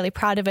should be really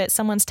proud of it.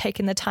 Someone's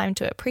taken the time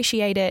to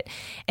appreciate it.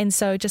 And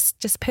so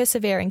just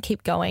persevere and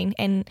keep going.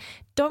 And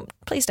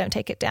please don't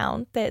take it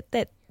down.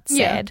 That's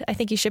Yeah. sad. I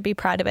think you should be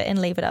proud of it and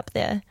leave it up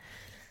there.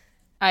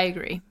 I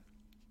agree.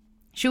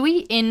 Should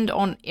we end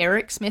on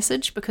Eric's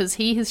message? Because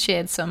he has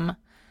shared some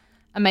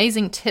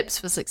amazing tips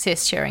for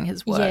success sharing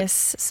his work.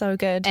 Yes, so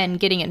good. And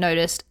getting it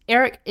noticed.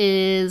 Eric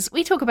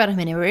we talk about him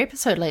in every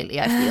episode lately,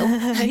 I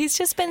feel. He's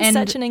just been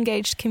such an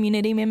engaged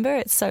community member.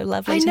 It's so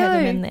lovely to have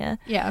him in there.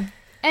 Yeah.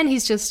 And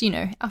he's just,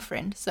 our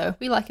friend. So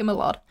we like him a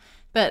lot.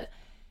 But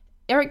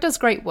Eric does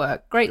great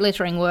work, great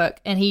lettering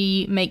work, and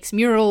he makes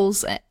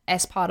murals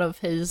as part of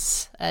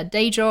his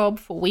day job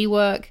for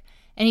WeWork.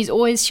 And he's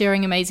always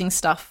sharing amazing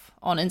stuff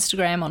on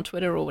Instagram, on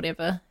Twitter, or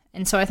whatever.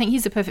 And so I think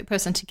he's the perfect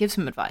person to give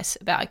some advice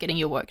about getting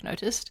your work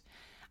noticed.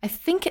 I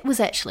think it was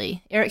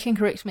actually, Eric can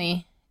correct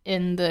me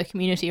in the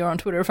community or on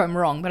Twitter if I'm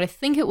wrong, but I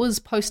think it was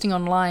posting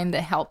online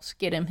that helped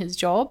get him his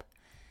job.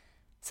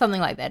 Something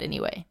like that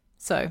anyway.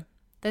 So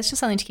that's just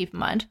something to keep in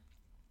mind.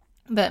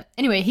 But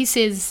anyway, he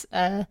says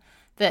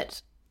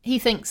that he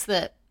thinks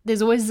that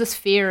there's always this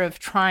fear of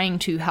trying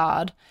too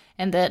hard,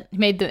 and that he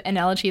made the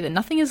analogy that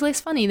nothing is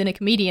less funny than a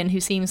comedian who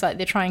seems like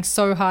they're trying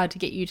so hard to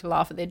get you to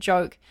laugh at their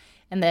joke.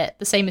 And that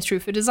the same is true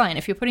for design.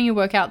 If you're putting your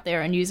work out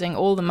there and using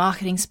all the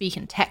marketing speak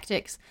and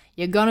tactics,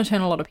 you're going to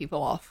turn a lot of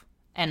people off.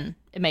 And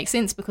it makes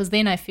sense because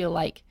then I feel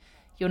like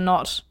you're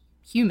not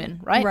human,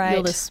 right?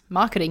 You're this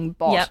marketing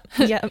bot.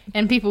 Yep.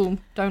 And people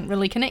don't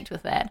really connect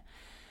with that.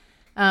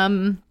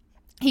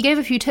 He gave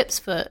a few tips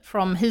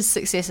from his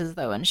successes,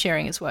 though, in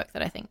sharing his work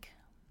that I think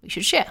we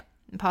should share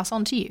and pass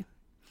on to you.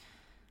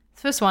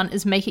 The first one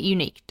is make it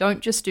unique. Don't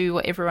just do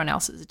what everyone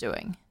else is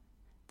doing.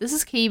 This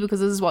is key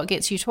because this is what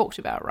gets you talked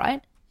about,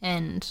 right?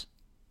 And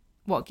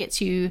what gets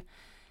you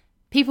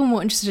people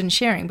more interested in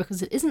sharing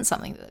because it isn't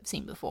something that they've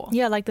seen before.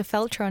 Yeah, like the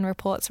Feltron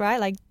reports, right?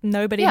 Like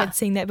nobody had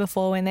seen that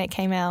before when that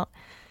came out,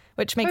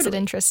 which makes it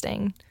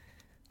interesting.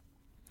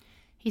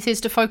 He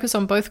says to focus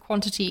on both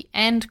quantity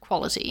and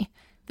quality.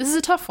 This is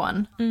a tough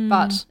one,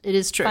 but it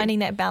is true. Finding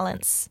that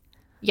balance.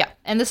 Yeah,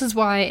 and this is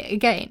why,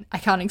 again, I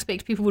can't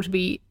expect people to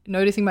be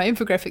noticing my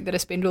infographic that I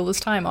spend all this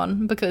time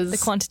on because... the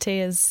quantity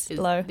is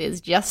low. There's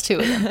just two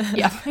of them.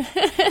 Yeah.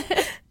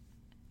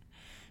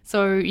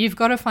 So you've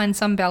got to find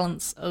some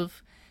balance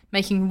of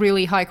making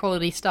really high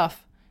quality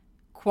stuff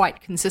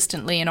quite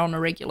consistently and on a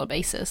regular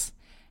basis.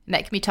 And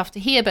that can be tough to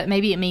hear, but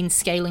maybe it means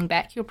scaling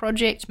back your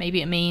project. Maybe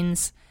it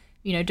means,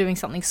 doing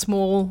something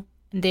small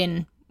and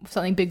then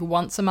something big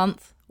once a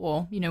month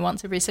or,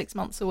 once every 6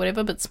 months or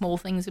whatever, but small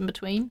things in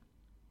between.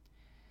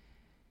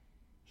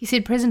 He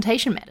said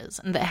presentation matters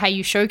and that how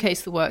you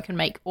showcase the work can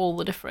make all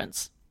the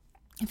difference.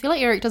 I feel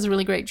like Eric does a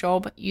really great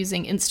job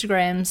using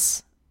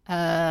Instagram's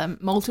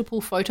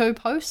multiple photo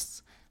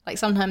posts. Like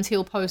sometimes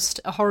he'll post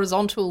a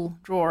horizontal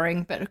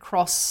drawing but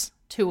across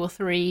 2 or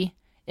 3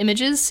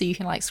 images so you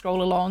can like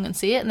scroll along and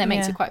see it, and that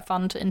makes it quite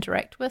fun to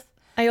interact with.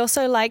 I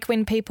also like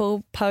when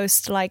people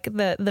post like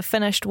the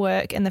finished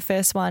work in the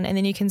first one and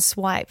then you can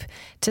swipe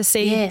to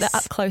see the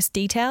up close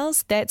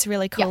details. That's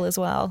really cool as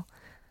well.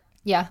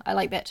 Yeah, I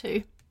like that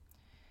too.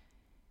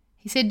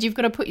 He said you've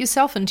got to put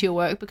yourself into your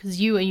work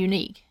because you are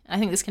unique. I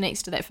think this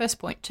connects to that first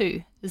point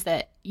too, is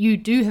that you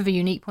do have a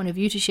unique point of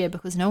view to share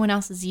because no one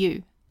else is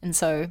you. And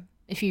so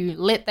if you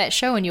let that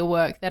show in your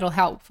work, that'll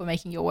help for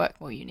making your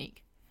work more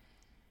unique.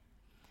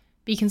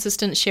 Be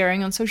consistent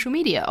sharing on social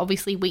media.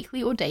 Obviously,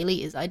 weekly or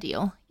daily is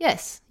ideal.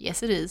 Yes,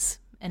 it is.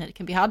 And it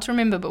can be hard to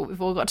remember, but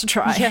we've all got to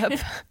try. Yep.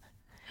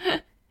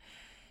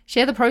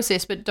 Share the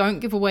process, but don't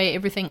give away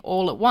everything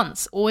all at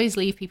once. Always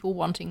leave people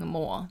wanting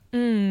more.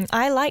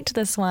 I liked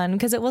this one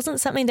because it wasn't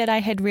something that I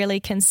had really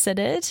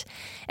considered.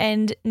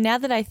 And now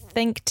that I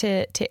think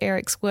to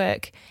Eric's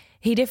work,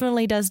 he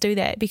definitely does do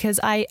that because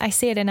I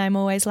see it and I'm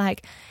always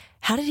like,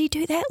 how did he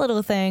do that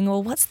little thing?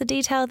 Or what's the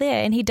detail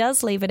there? And he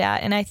does leave it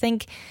out. And I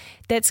think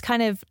that's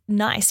kind of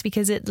nice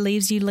because it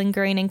leaves you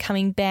lingering and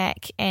coming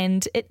back.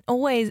 And it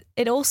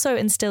also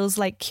instills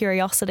like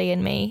curiosity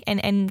in me.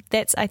 And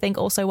that's, I think,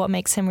 also what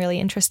makes him really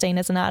interesting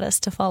as an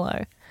artist to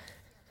follow.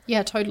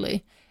 Yeah,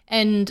 totally.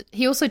 And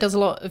he also does a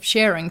lot of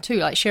sharing too,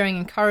 like sharing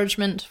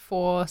encouragement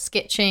for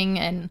sketching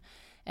and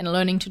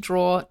learning to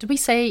draw. Did we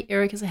say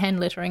Eric is a hand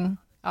lettering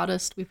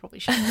artist? We probably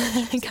should.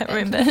 I can't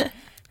remember.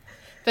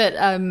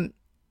 But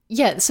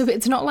yeah, so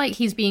it's not like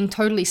he's being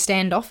totally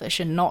standoffish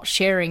and not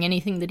sharing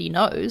anything that he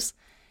knows.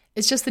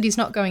 It's just that he's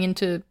not going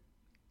into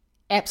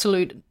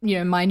absolute,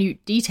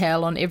 minute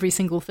detail on every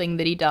single thing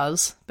that he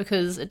does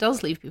because it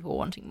does leave people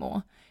wanting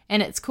more.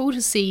 And it's cool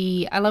to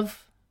see. I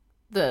love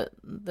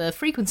the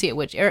frequency at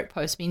which Eric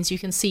posts means you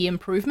can see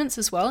improvements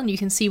as well, and you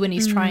can see when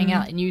he's trying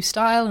out a new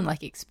style and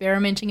like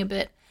experimenting a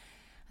bit.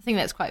 I think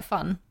that's quite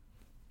fun.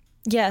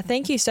 Yeah,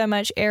 thank you so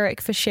much,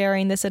 Eric, for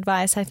sharing this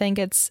advice. I think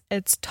it's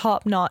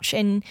top notch.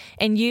 And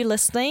you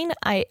listening,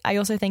 I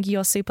also think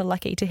you're super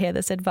lucky to hear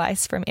this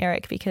advice from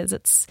Eric because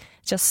it's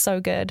just so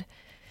good.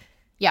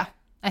 Yeah,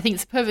 I think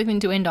it's a perfect thing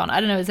to end on.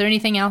 I don't know, is there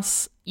anything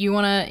else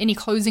any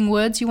closing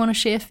words you want to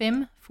share,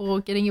 Fem, for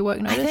getting your work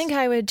noticed? I think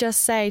I would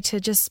just say to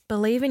just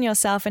believe in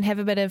yourself and have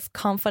a bit of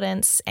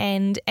confidence.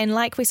 And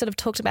like we sort of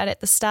talked about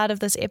at the start of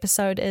this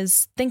episode,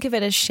 is think of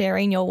it as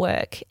sharing your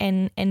work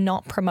and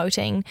not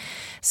promoting.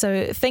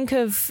 So think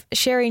of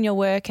sharing your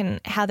work and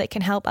how that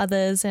can help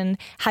others and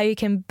how you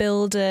can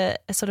build a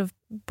sort of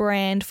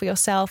brand for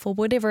yourself or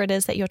whatever it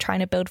is that you're trying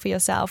to build for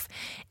yourself.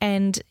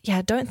 And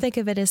yeah, don't think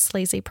of it as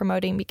sleazy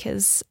promoting,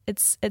 because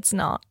it's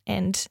not.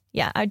 And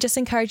yeah, I just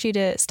encourage you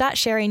to start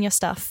sharing your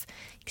stuff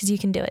because you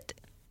can do it.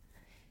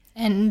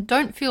 And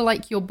don't feel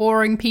like you're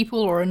boring people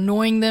or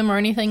annoying them or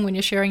anything when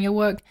you're sharing your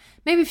work.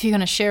 Maybe if you're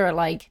going to share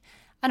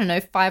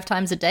it 5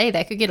 times a day,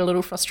 that could get a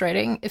little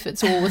frustrating if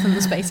it's all within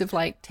the space of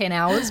 10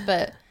 hours.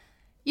 But,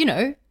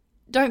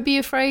 don't be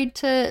afraid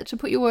to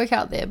put your work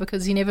out there,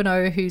 because you never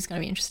know who's going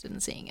to be interested in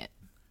seeing it.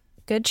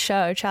 Good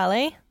show,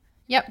 Charlie.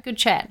 Yep, good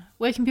chat.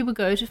 Where can people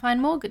go to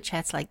find more good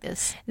chats like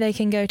this? They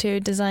can go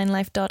to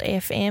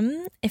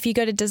designlife.fm. If you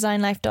go to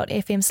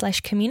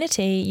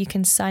designlife.fm/community, you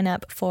can sign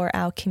up for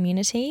our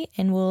community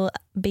and we'll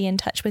be in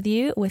touch with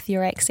you with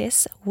your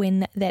access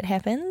when that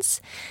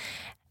happens.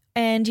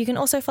 And you can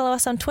also follow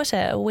us on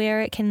Twitter.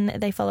 Where can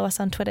they follow us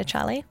on Twitter,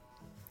 Charlie?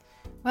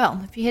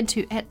 Well, if you head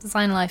to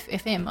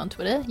 @designlifefm on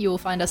Twitter, you will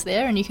find us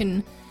there, and you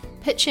can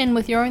pitch in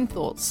with your own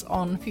thoughts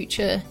on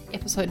future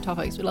episode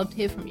topics. We'd love to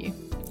hear from you.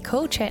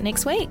 Cool. Chat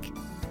next week.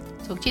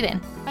 Talk to you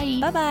then. Bye.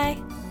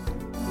 Bye-bye.